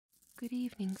Good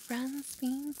evening, friends,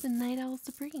 fiends, and night owl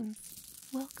supremes.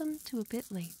 Welcome to A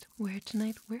Bit Late, where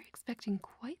tonight we're expecting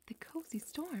quite the cozy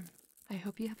storm. I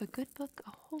hope you have a good book, a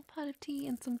whole pot of tea,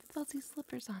 and some fuzzy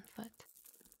slippers on foot.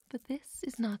 But this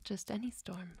is not just any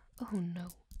storm. Oh no,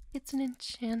 it's an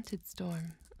enchanted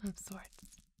storm of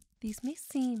sorts. These may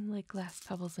seem like glass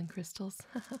pebbles and crystals,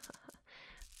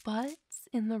 but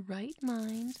in the right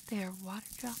mind, they are water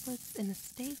droplets in a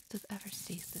state of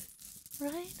everstasis,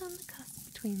 right on the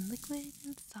cusp between liquid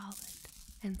and solid,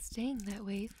 and staying that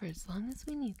way for as long as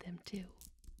we need them to.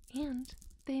 And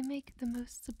they make the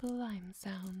most sublime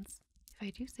sounds, if I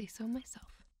do say so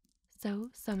myself. So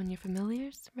summon your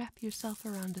familiars, wrap yourself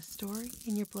around a story,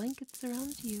 and your blankets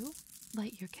around you.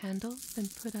 Light your candles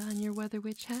and put on your weather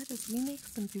witch hat as we make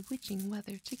some bewitching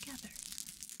weather together.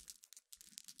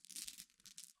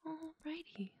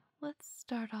 Alrighty, let's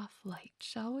start off light,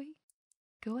 shall we?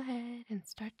 Go ahead and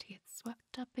start to get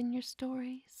swept up in your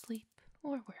story, sleep,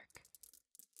 or work.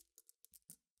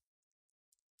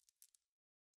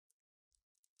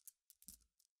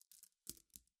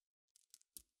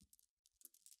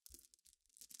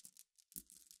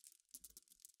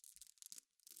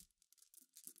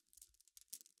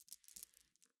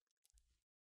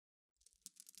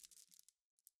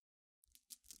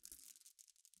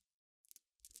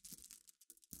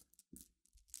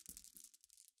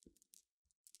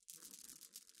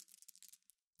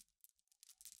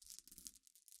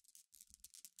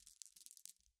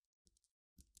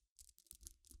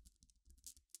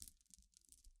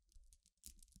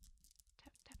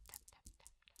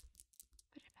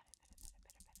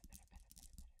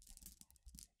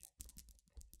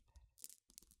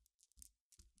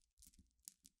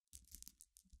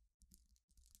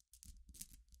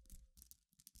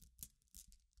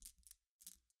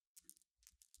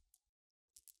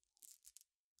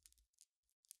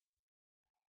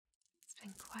 It's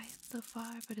been quiet so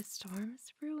far, but a storm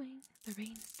is brewing. The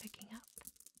rain is picking up.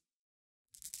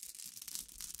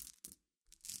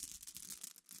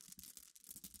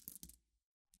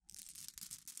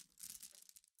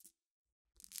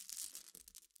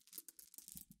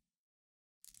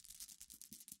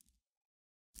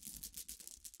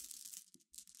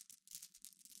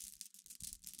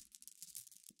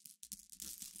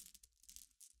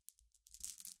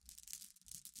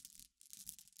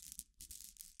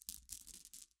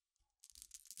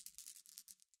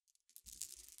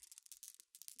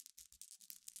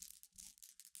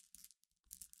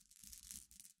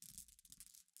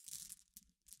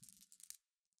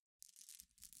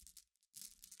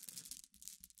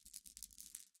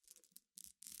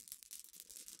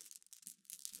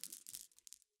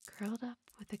 Curled up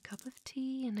with a cup of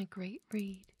tea and a great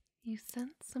read, you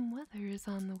sense some weather is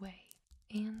on the way,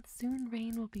 and soon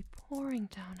rain will be pouring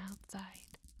down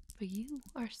outside. But you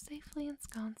are safely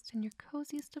ensconced in your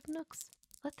coziest of nooks.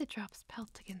 Let the drops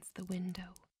pelt against the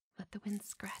window. Let the wind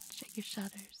scratch at your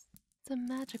shutters. It's a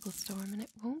magical storm and it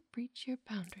won't breach your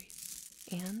boundaries.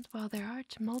 And while there are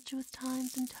tumultuous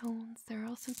times and tones, there are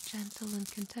also gentle and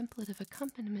contemplative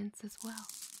accompaniments as well.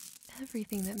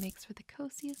 Everything that makes for the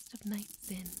coziest of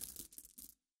nights in.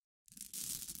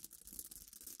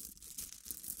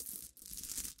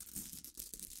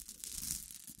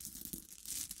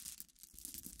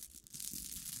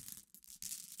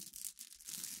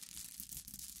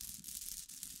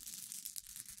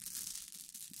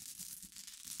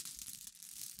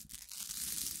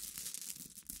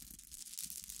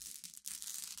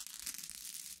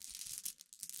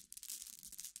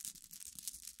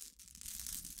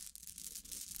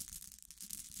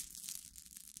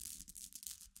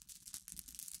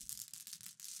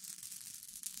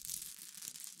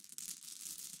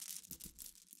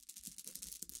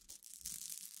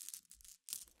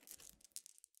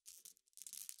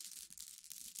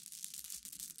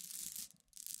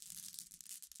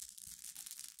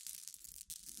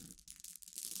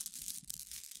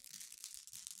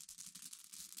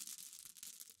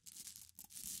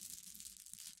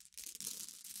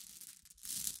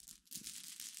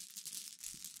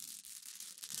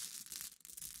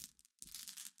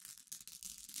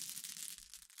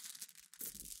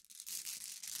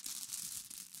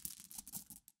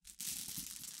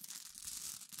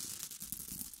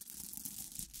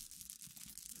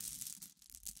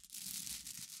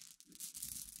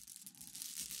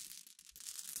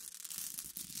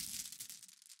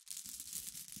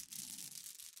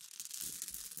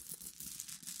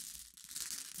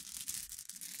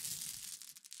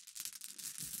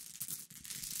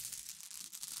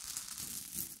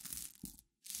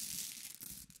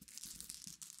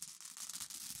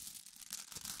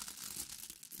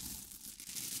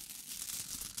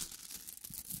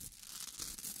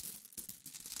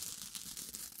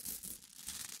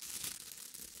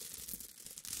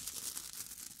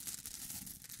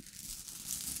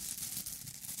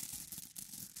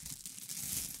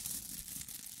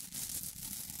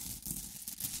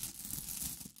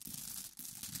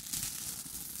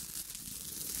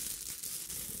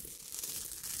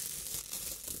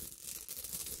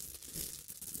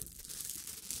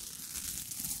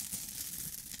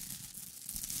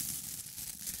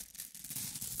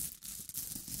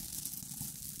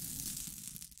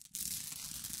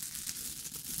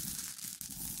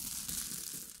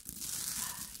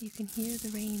 You can hear the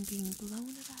rain being blown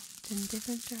about in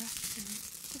different directions,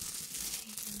 this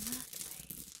way and that way,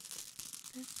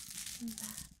 this and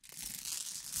that.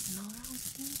 And all around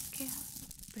seems chaos,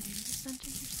 but in the center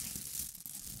you're safe.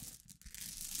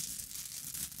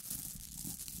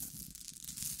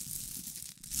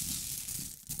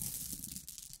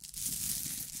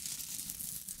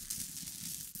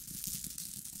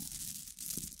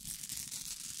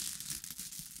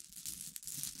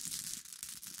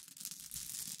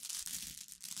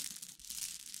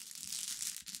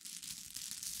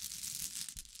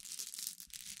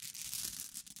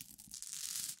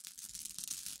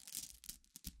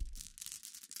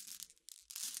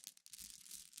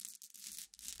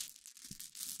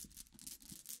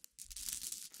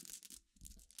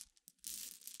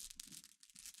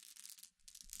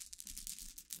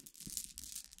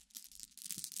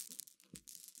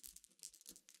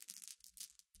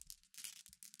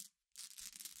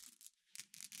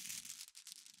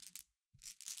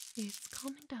 It's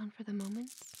calming down for the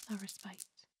moment, a respite.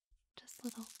 Just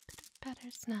little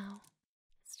pitter-patters now.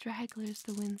 Stragglers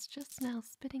the wind's just now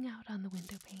spitting out on the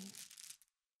window pane.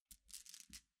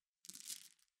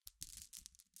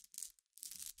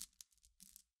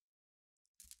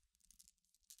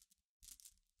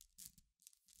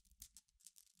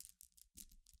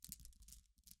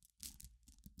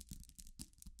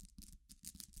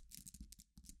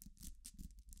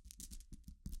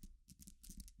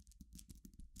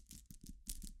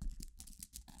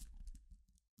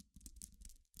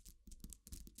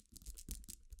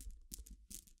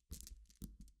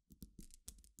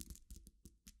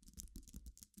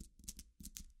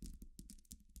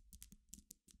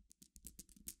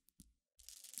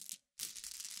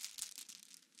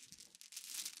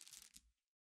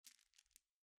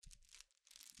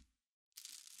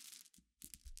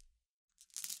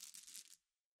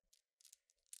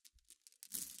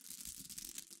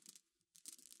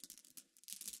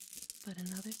 But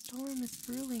another storm is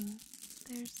brewing.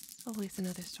 There's always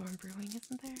another storm brewing,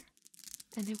 isn't there?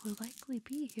 And it will likely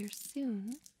be here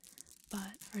soon.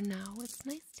 But for now, it's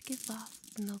nice to get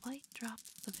lost in the light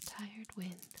drops of a tired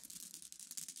wind.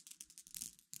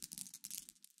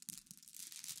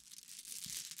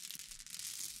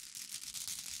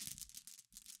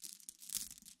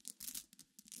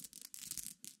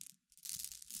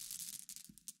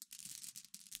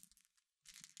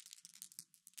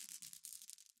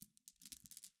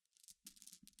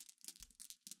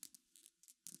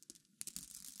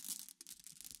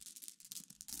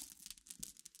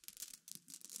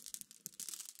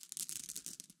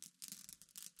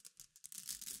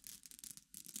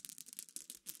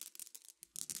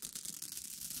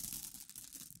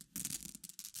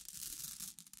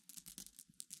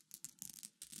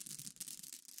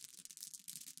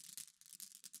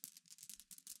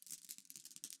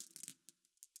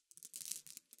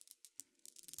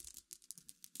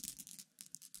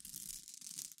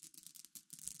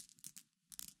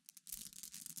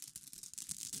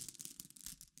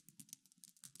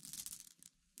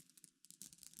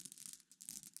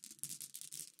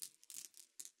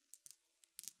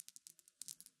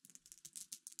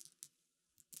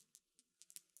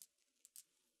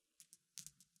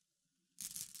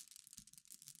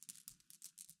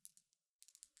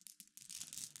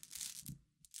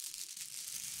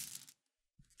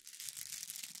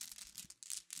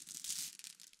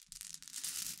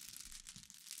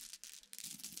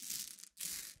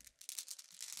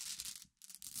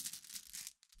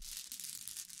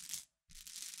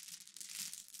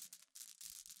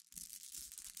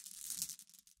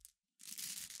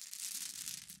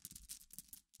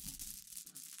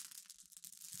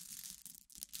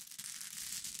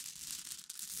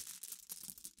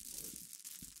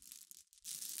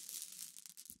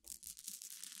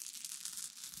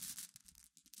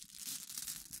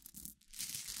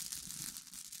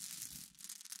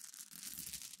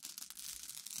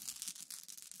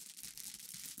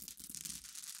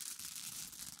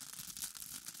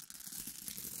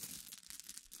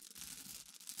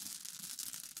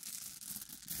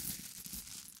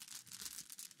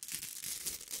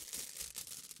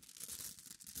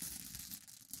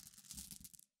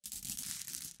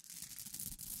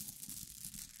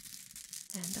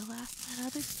 And alas, that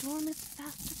other storm is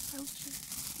fast approaching.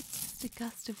 It's just a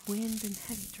gust of wind and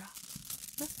heavy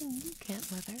drops. Nothing you can't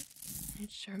weather, and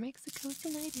it sure makes a cozy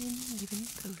night in even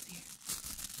cozier.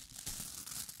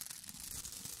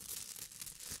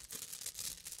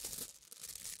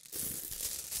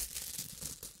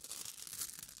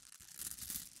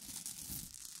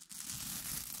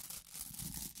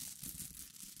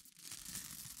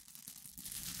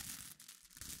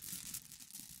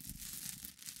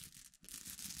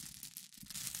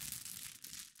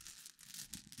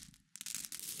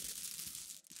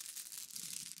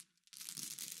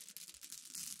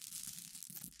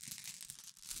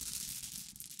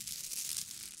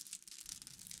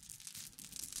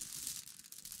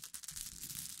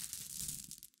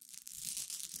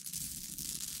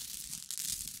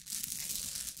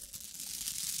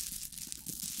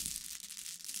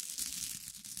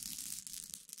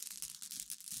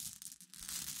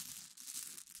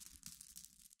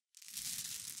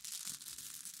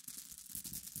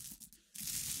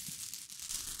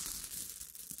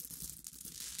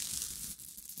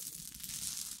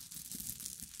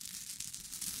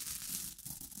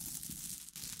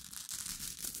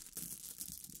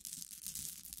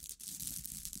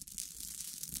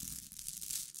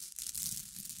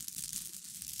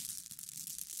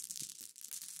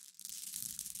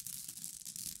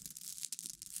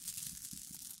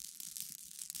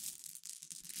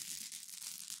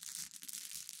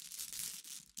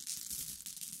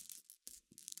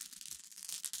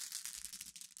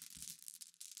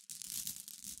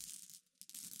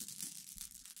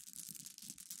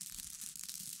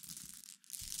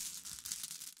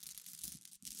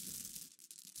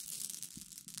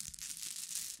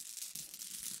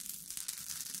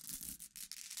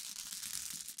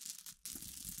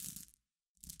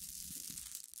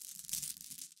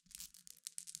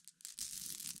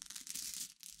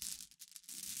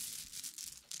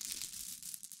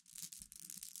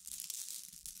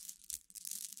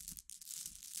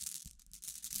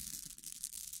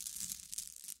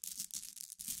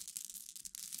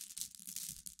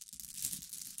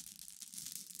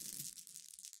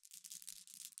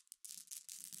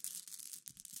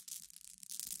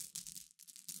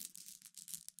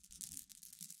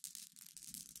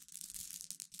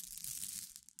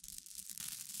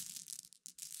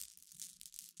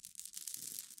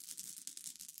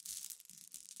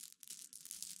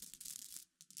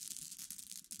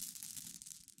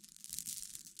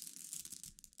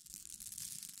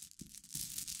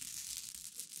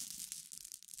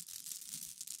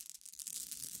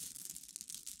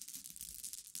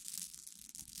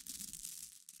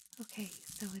 Okay,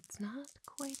 so it's not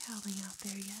quite howling out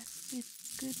there yet.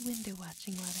 It's good window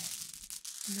watching weather.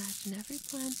 Imagine every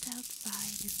plant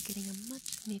outside is getting a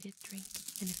much needed drink,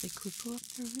 and if they could pull up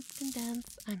their roots and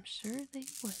dance, I'm sure they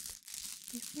would.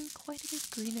 They seem quite a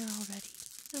bit greener already,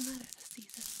 no matter the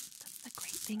season. That's the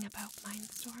great thing about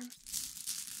Mindstorm.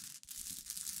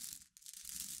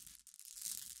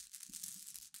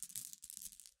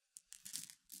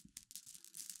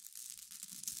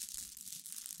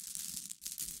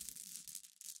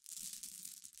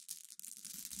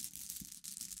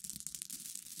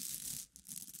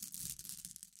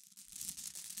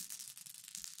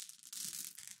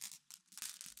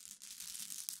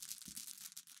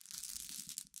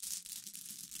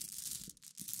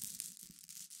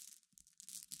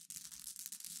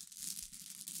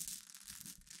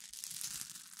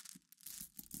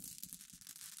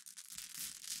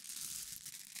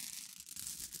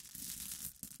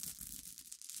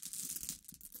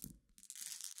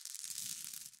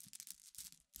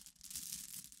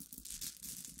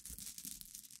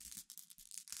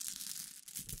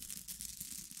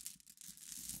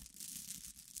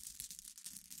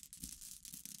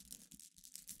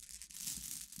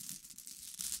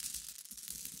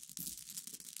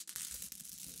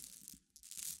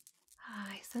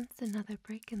 I sense another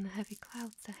break in the heavy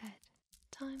clouds ahead.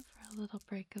 Time for a little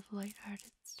break of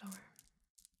light-hearted storm.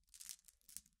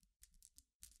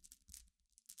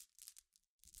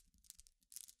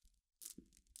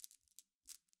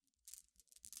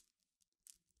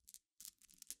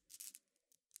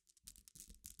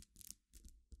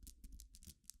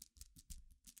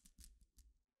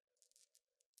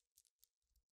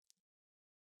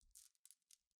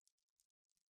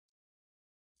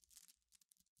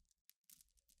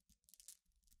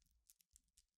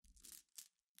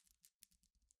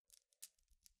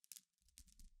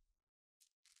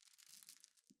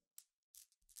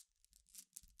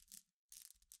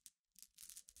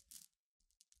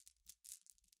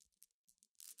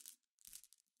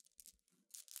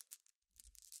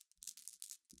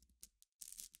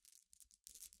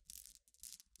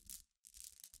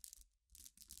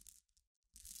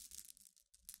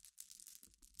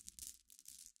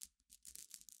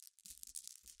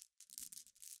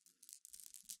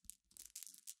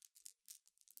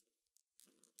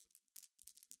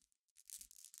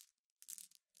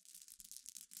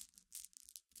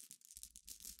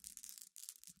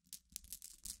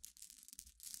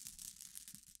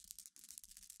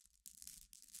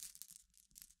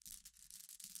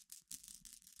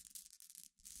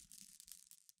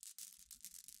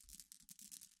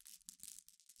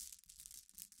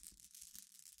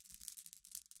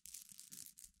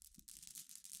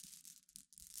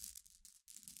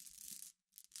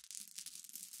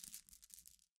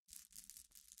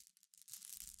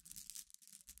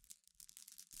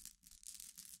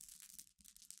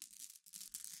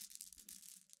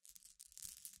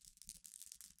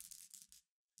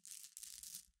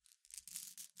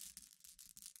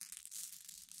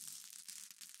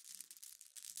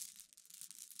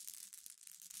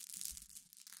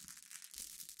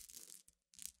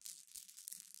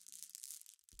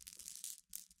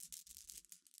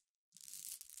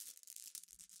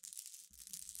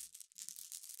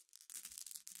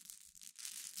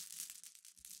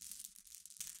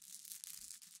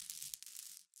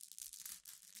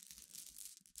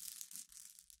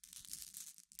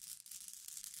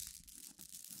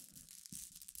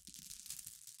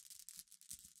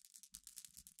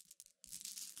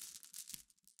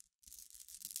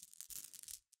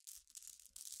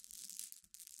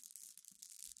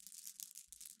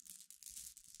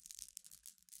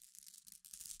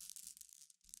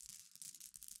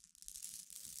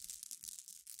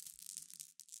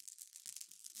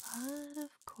 But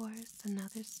of course,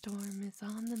 another storm is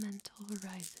on the mental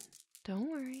horizon. Don't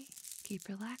worry, keep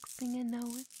relaxing and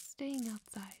know it's staying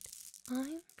outside.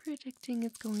 I'm predicting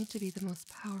it's going to be the most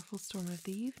powerful storm of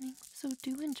the evening, so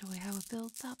do enjoy how it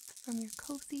builds up from your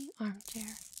cozy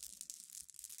armchair.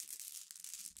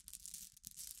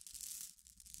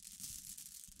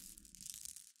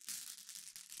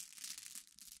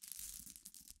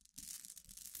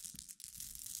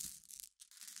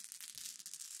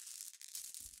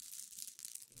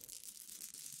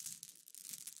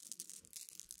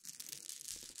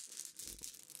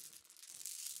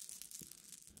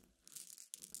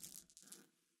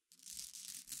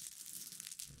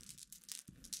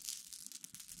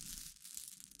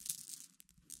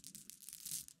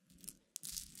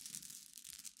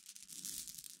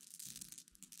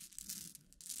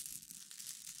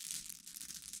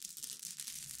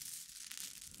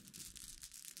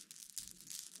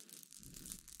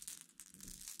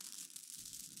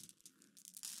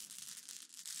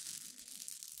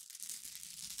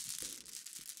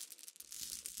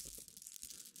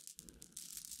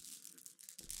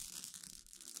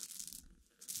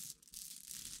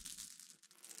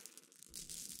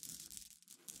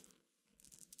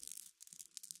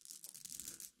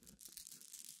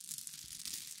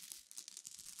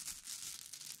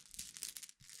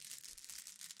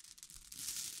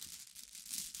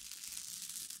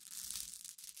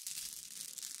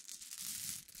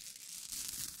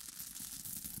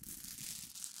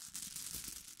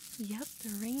 Yep, the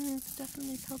rain is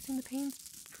definitely pelting the panes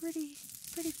pretty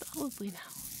solidly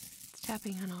now. It's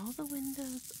tapping on all the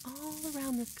windows all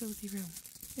around this cozy room.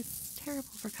 It's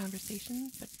terrible for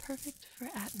conversation, but perfect for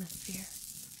atmosphere.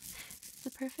 It's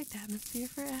the perfect atmosphere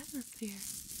for atmosphere.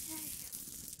 Yay.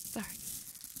 Sorry.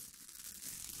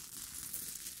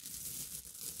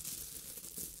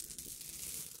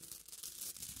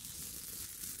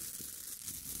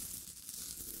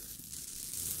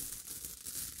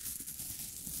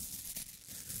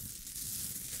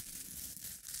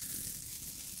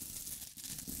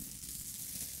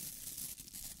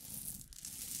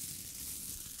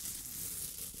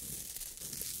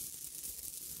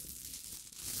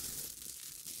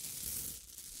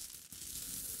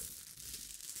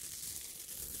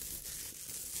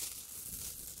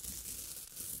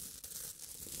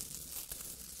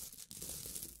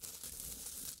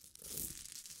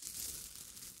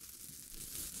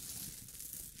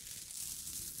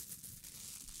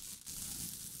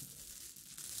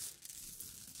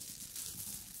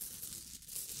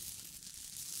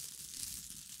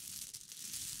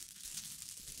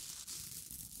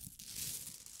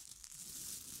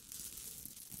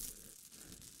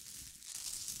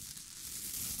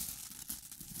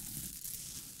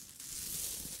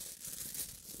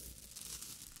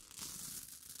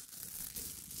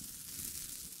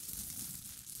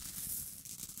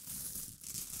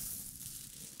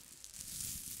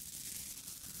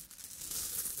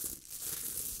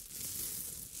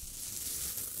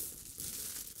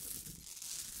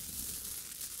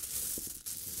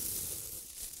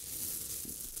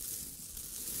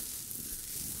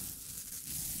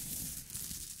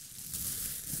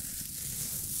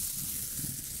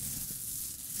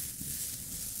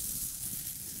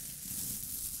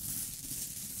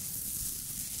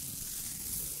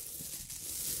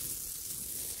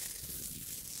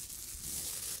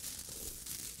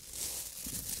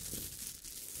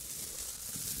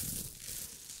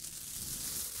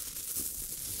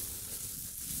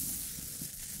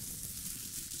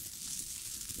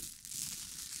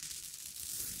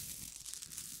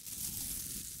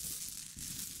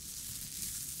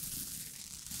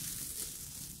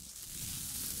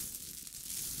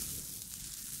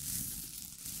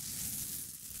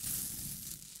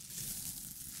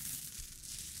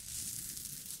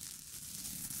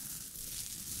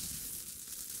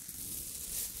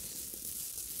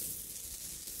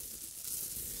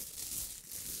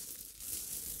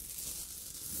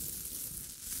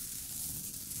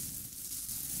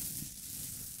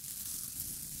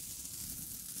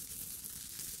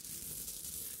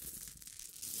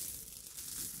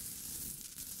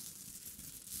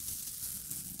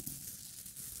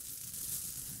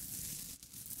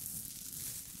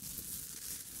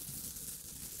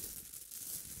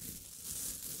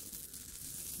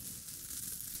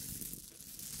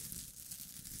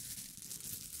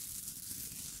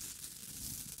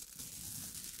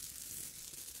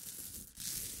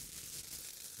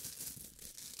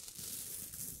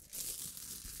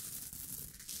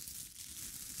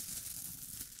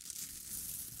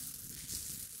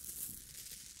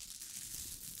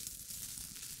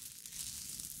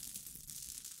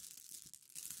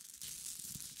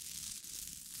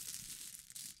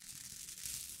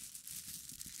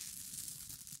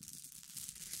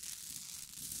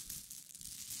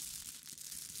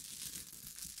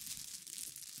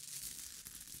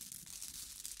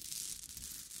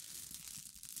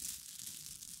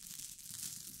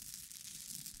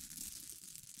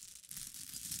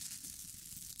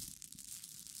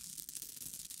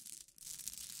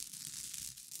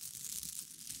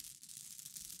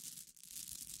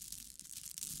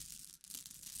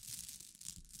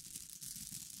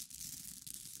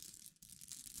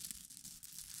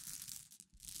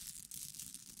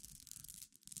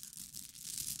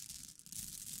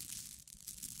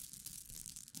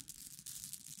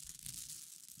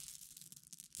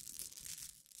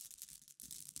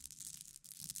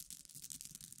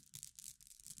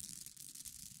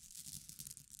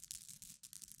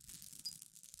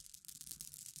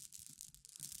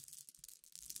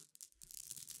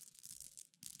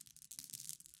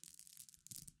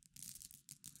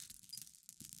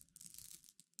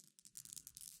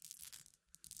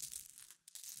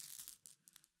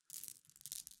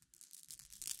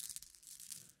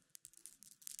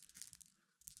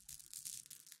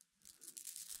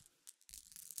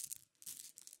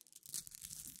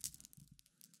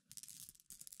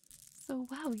 So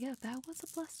wow, yeah, that was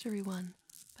a blustery one,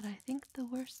 but I think the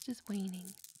worst is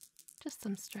waning. Just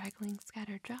some straggling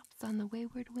scattered drops on the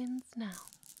wayward winds now.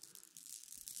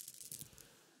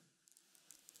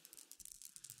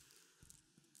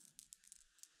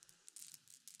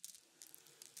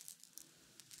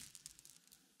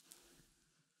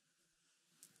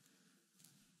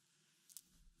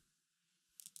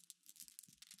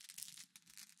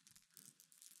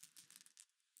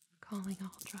 Calling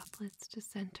all droplets to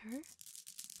center.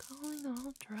 Calling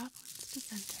all droplets to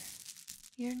center.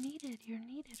 You're needed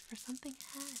for something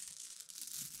ahead.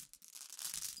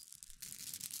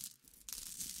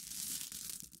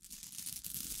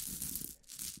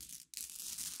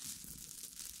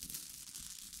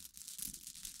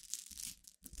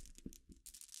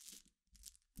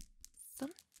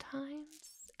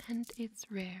 Sometimes, and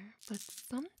it's rare, but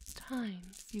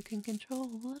sometimes you can control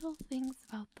little things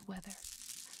about the weather.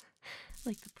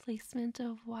 Like the placement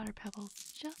of water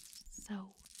pebbles, just so.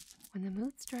 When the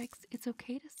mood strikes, it's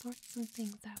okay to sort some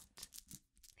things out.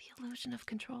 The illusion of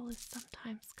control is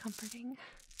sometimes comforting.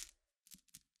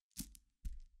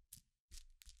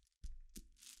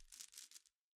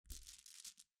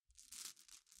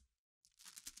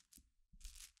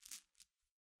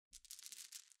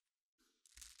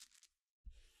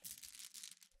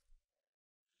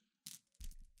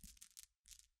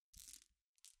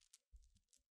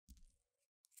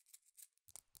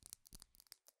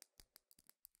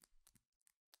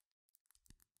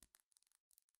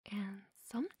 And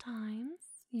sometimes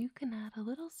you can add a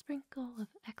little sprinkle of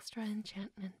extra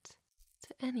enchantment to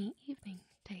any evening,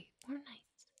 day, or night.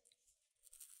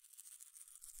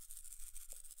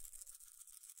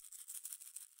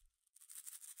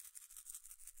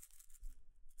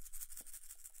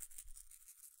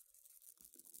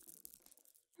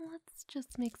 Let's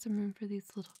just make some room for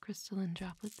these little crystalline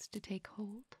droplets to take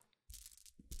hold.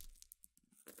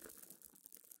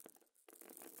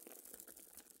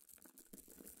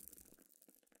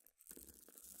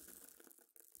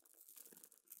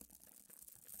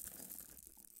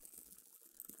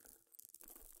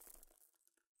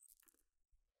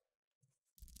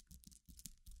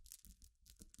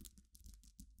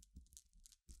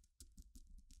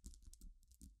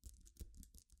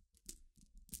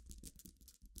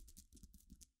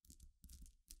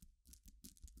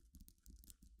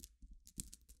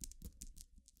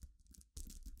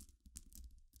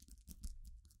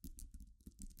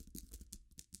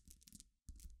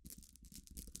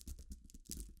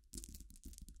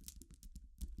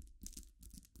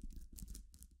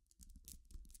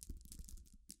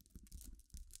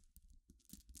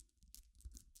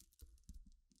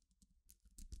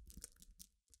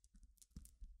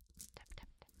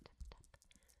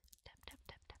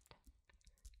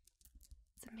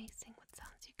 It's amazing what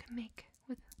sounds you can make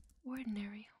with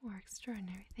ordinary or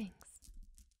extraordinary things.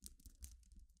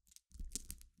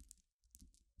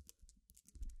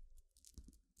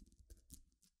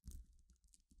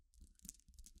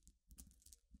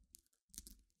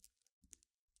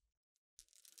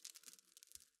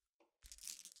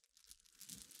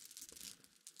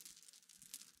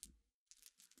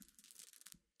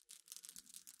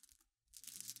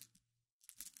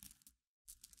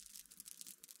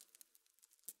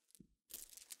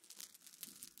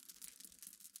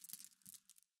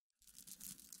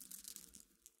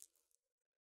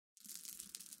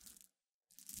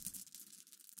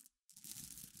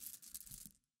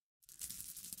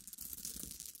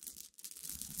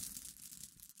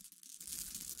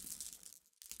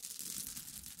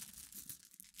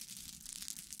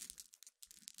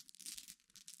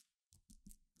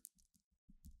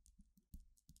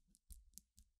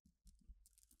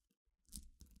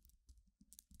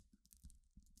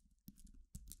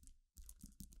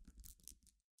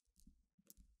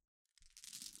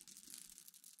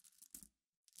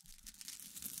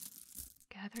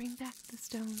 Gathering back the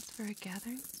stones for a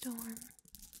gathering storm.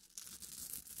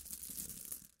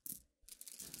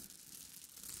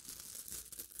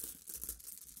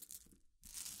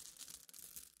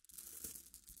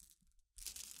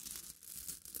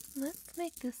 Let's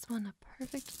make this one a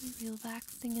perfectly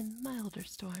relaxing and milder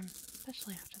storm,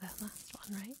 especially after that last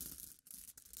one, right?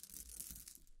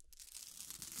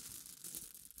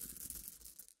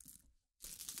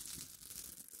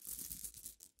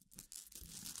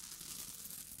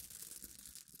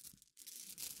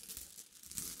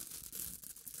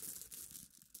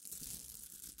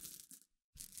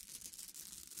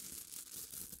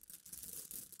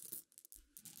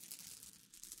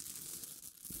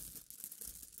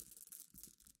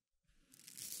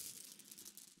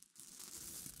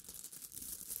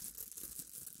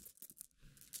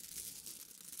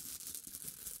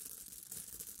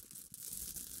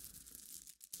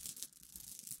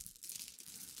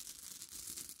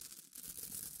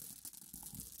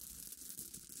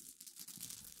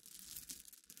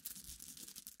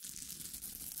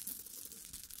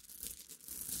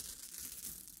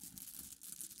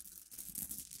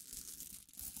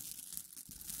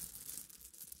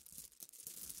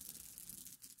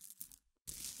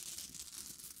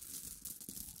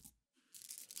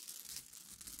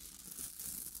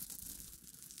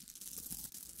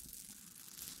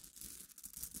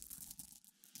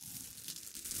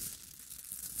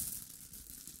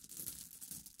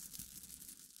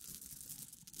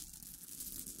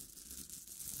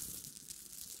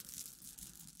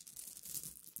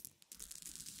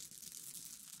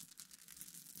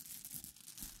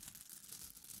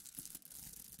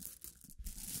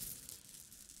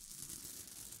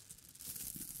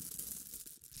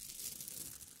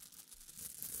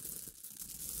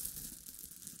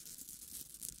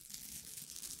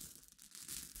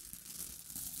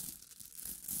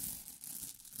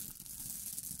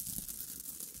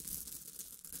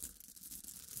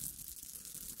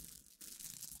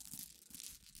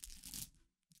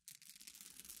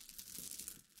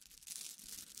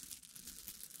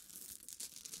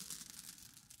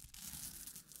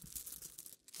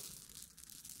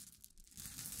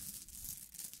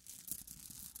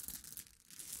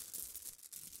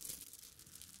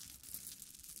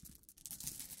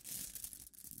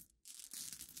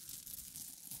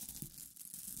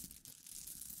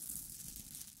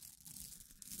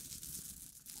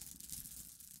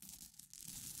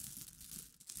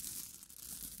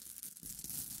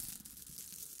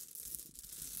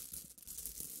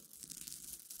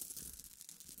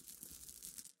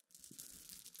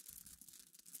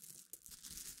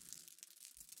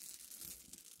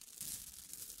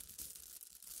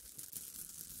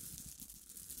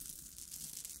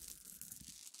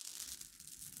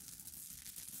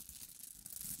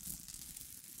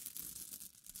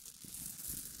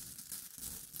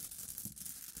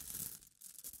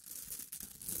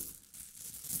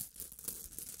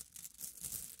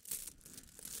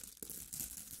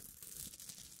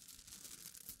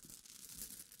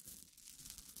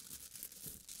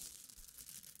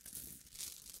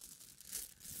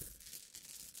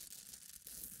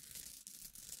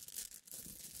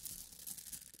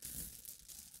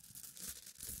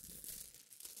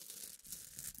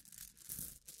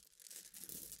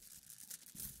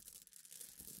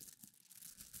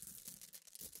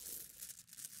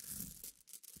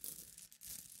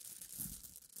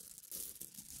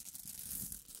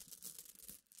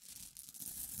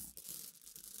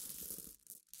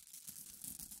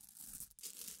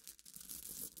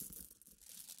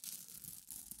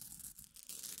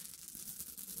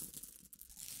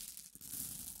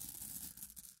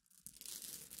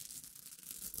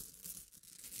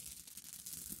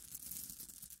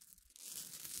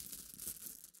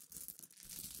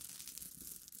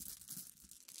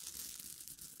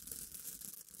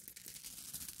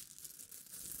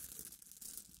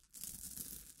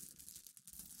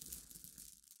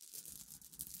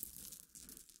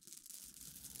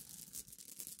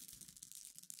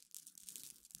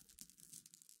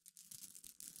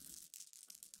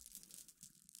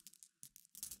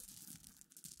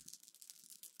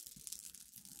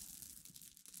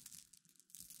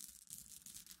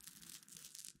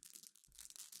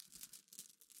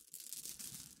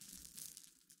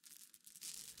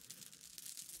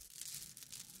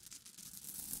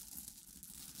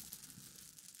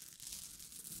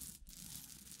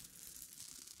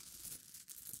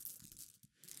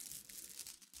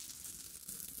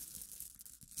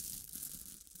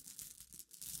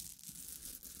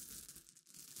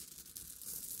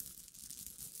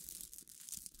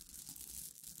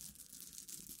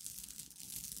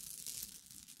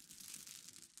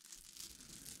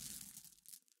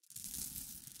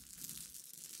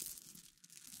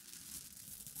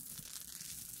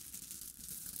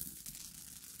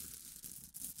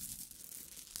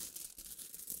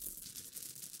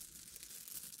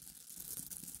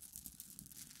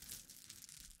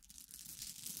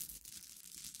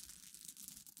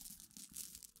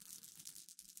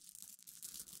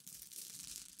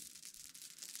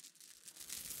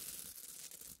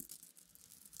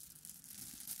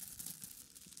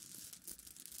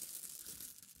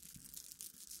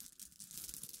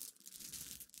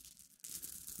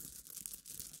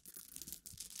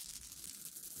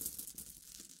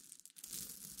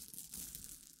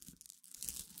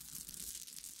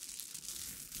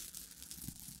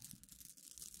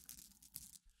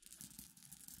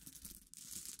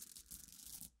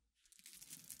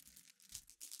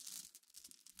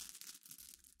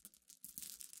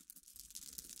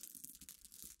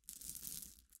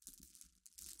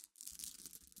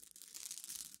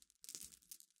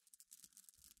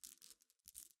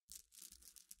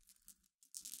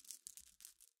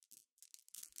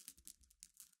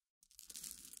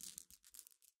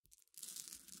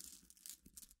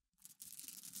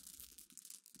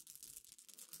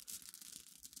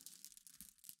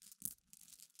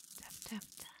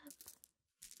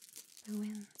 The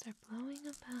winds are blowing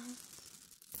about.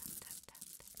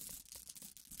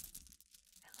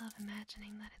 I love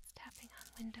imagining that it's tapping on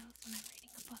windows when I'm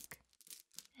reading a book.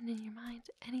 And in your mind,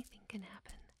 anything can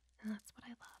happen, and that's what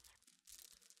I love.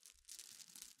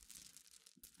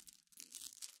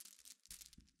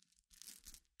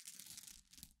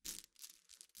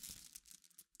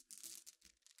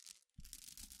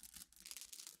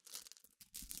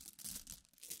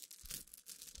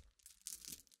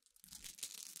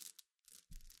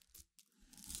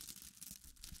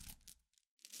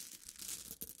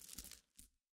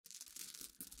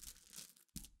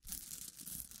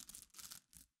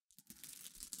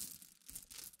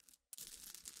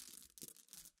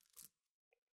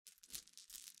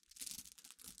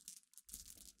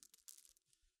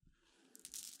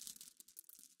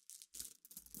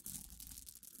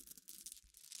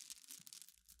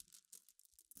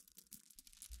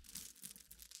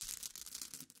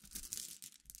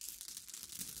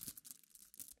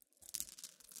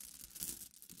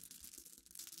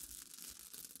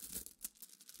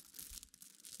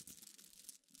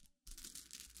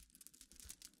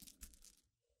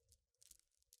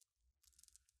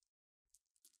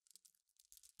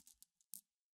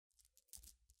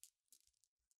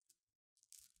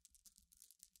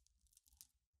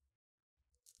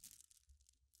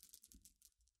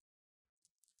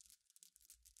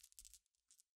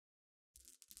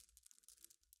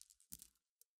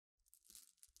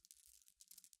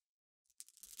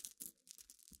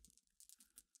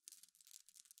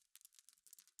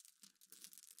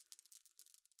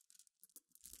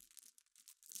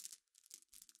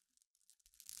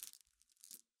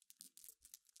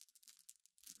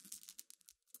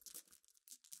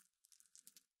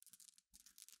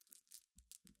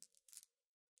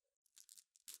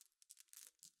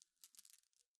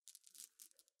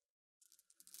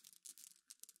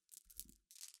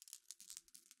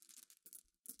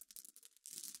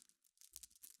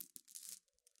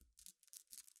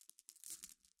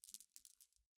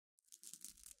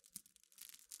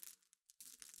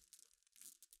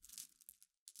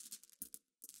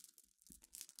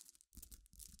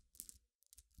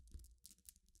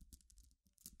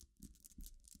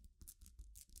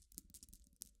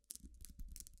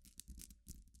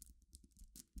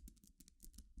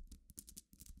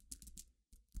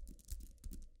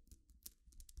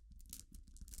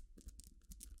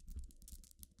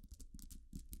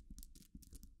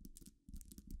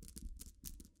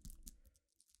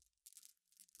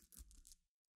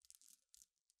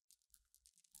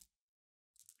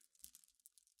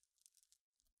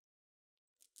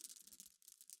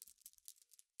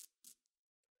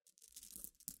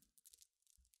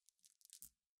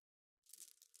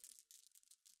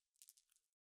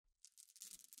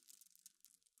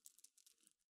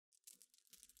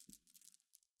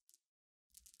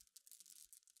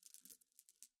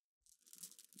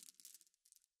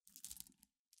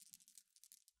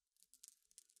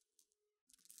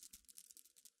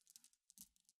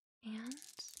 And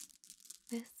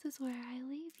this is where I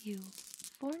leave you,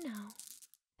 for now.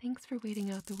 Thanks for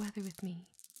waiting out the weather with me.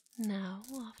 Now,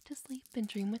 off to sleep and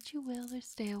dream what you will, or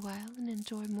stay a while and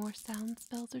enjoy more sounds,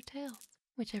 spells, or tales.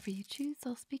 Whichever you choose,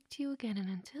 I'll speak to you again, and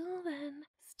until then,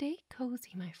 stay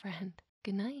cozy, my friend.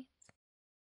 Good night.